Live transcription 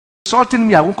insulting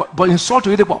me, I won't, but insult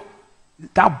Oyedepo.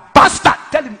 That bastard,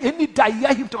 tell him any day I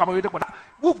hear him talk about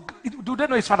Oyedepo. Do they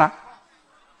know his father?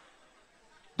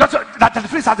 That the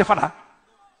Freez has a father.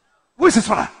 Who is his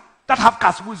father? That half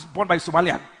caste who is born by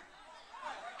Somalian.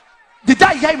 The day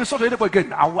I hear him insult Oyedepo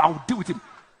again, I will deal with him.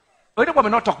 Oyedepo may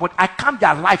not talk, but I can't be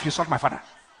alive to insult my father.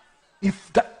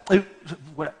 If that,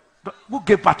 who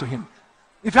gave back to him?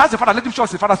 If he has a father, let him show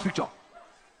us his father's picture.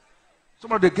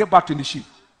 Somebody they gave back to in the sheep.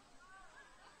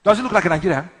 Does he look like a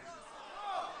Nigerian?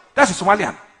 That's a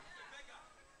Somalian.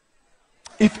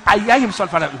 If I hear him insult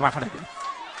father with my father again,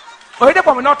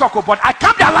 Oyedepo may not talk, but I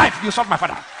can't be alive to insult my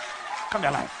father. I can't be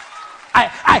alive.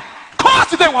 I cause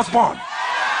today was born.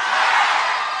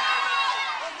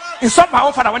 Insult my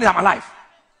own father when I'm alive.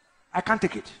 I can't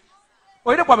take it.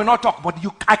 Oyedepo may not talk, but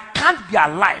I can't be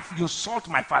alive. You insult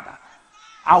my father.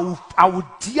 I will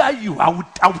tear you. I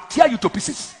will tear you to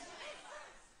pieces.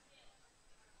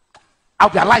 I'll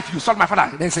be alive. You insult my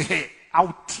father. Then say, hey, I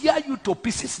will tear you to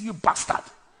pieces, you bastard.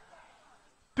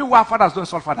 People who have fathers don't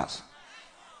insult fathers.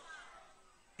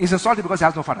 He's insulted because he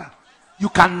has no father. You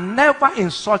can never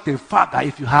insult a father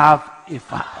if you have a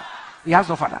father. He has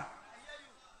no father.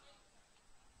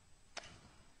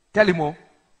 Tell him, oh.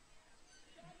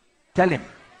 Tell him.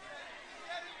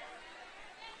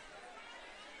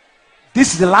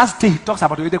 This is the last day he talks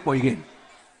about Oyedepo again.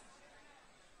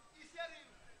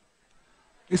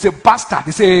 He's a bastard.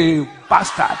 He's a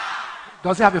bastard.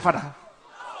 Does he have a father?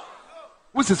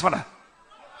 Who's his father?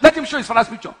 Let him show his father's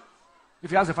picture. If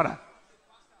he has a father.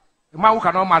 A man who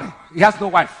cannot marry. He has no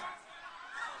wife.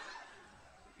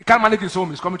 He can't manage his home.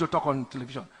 He's coming to talk on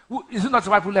television. Is it not his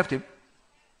wife who left him?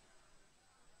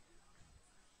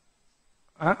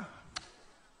 Huh?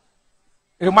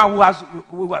 A man who has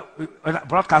a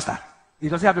broadcaster. He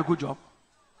doesn't have a good job.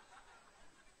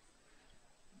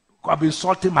 I'll be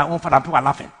insulting my own father and people are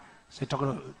laughing. Say,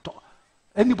 talk.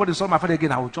 Anybody insult my father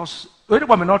again, I will just.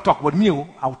 Anybody may not talk, but me,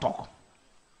 I will talk.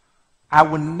 I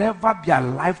will never be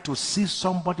alive to see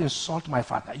somebody insult my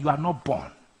father. You are not born.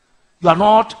 You are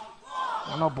not.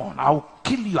 You are not born. I will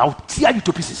kill you. I will tear you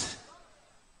to pieces.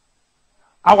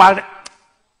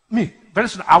 Very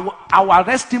soon, I will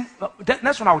arrest him.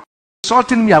 Next one, I will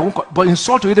insulting me, I won't, but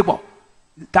insult Oyedepo.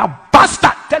 That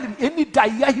bastard, tell him any day I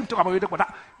hear him talk about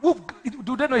Oyedepo.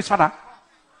 Do they know his father?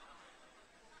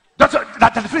 That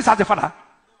the Freez has a father.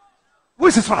 Who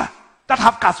is his father? That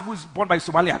half caste who is born by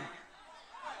Somalian.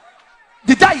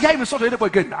 The day I hear him insult Oyedepo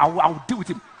again, I will deal with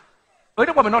him.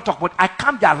 Oyedepo may not talk, but I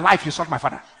can't be alive to insult my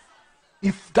father.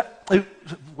 If that,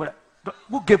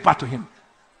 who gave back to him?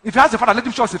 If he has a father, let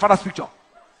him show us his father's picture.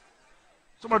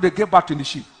 Somebody they gave back to in the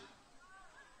sheep.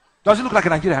 Does he look like a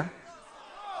Nigerian?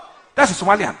 That's a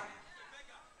Somalian.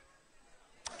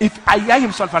 If I hear him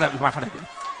insult father with my father again,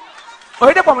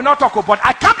 Oyedepo may not talk, but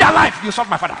I can't be alive to insult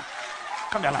my father. I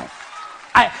can't be alive.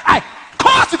 I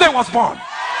cause today was born.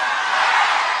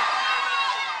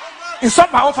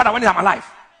 Insult my own father when I'm alive.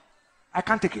 I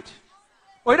can't take it.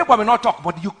 Oyedepo may not talk,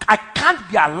 but I can't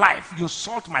be alive. You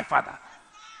insult my father.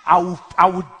 I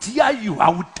will tear you. I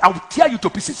will tear you to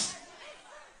pieces.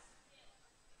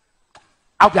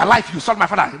 I'll be alive. You insult my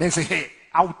father. Then say, hey,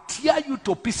 I will tear you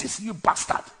to pieces, you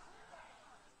bastard.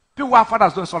 People who have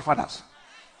fathers don't insult fathers.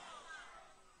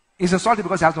 He's insulted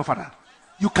because he has no father.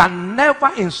 You can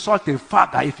never insult a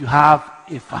father if you have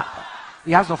a father.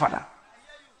 He has no father.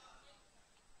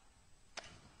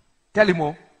 Tell him,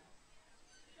 oh.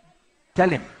 Tell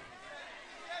him.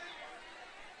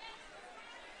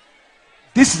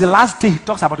 This is the last day he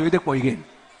talks about Oyedepo again.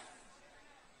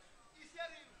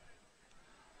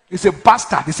 He's a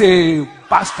bastard. He's a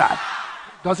bastard.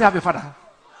 Does he have a father?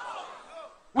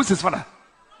 Who's his father?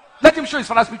 Let him show his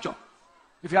father's picture.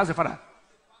 If he has a father.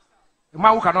 A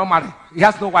man who cannot marry. He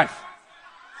has no wife.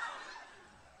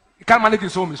 He can't manage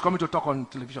his home. He's coming to talk on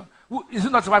television. Is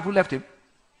it not his wife who left him?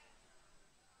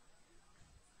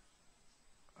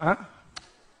 Huh?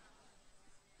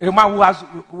 A man who has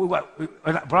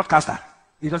a broadcaster.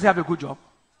 He doesn't have a good job.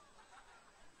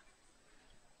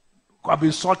 I'll be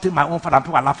insulting my own father and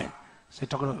people are laughing. Say,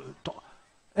 talk.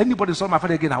 Anybody insult my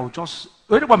father again, I will just.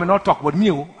 Anybody may not talk, but me,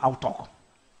 I will talk.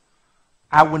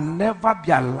 I will never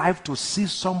be alive to see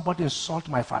somebody insult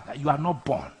my father. You are not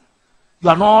born. You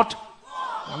are not.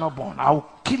 You are not born. I will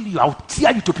kill you. I will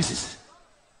tear you to pieces.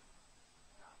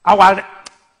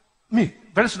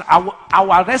 Very soon, I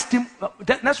will arrest him.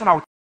 Next one, I will